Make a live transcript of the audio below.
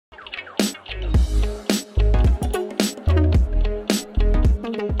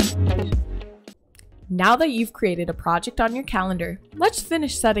Now that you've created a project on your calendar, let's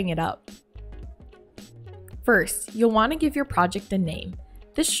finish setting it up. First, you'll want to give your project a name.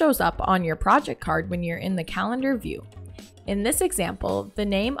 This shows up on your project card when you're in the calendar view. In this example, the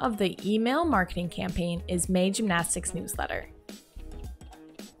name of the email marketing campaign is May Gymnastics Newsletter.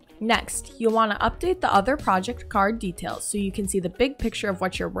 Next, you'll want to update the other project card details so you can see the big picture of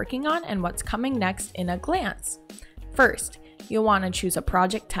what you're working on and what's coming next in a glance. First, you'll want to choose a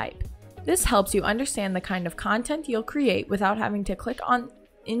project type. This helps you understand the kind of content you'll create without having to click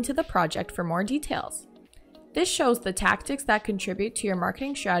into the project for more details. This shows the tactics that contribute to your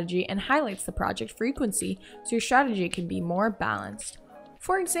marketing strategy and highlights the project frequency so your strategy can be more balanced.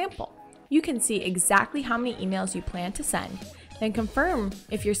 For example, you can see exactly how many emails you plan to send, then confirm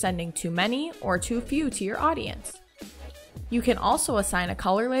if you're sending too many or too few to your audience. You can also assign a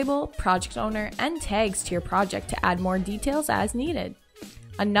color label, project owner, and tags to your project to add more details as needed.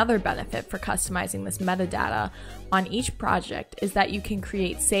 Another benefit for customizing this metadata on each project is that you can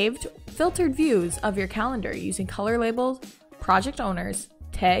create saved, filtered views of your calendar using color labels, project owners,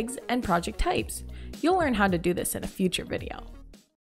 tags, and project types. You'll learn how to do this in a future video.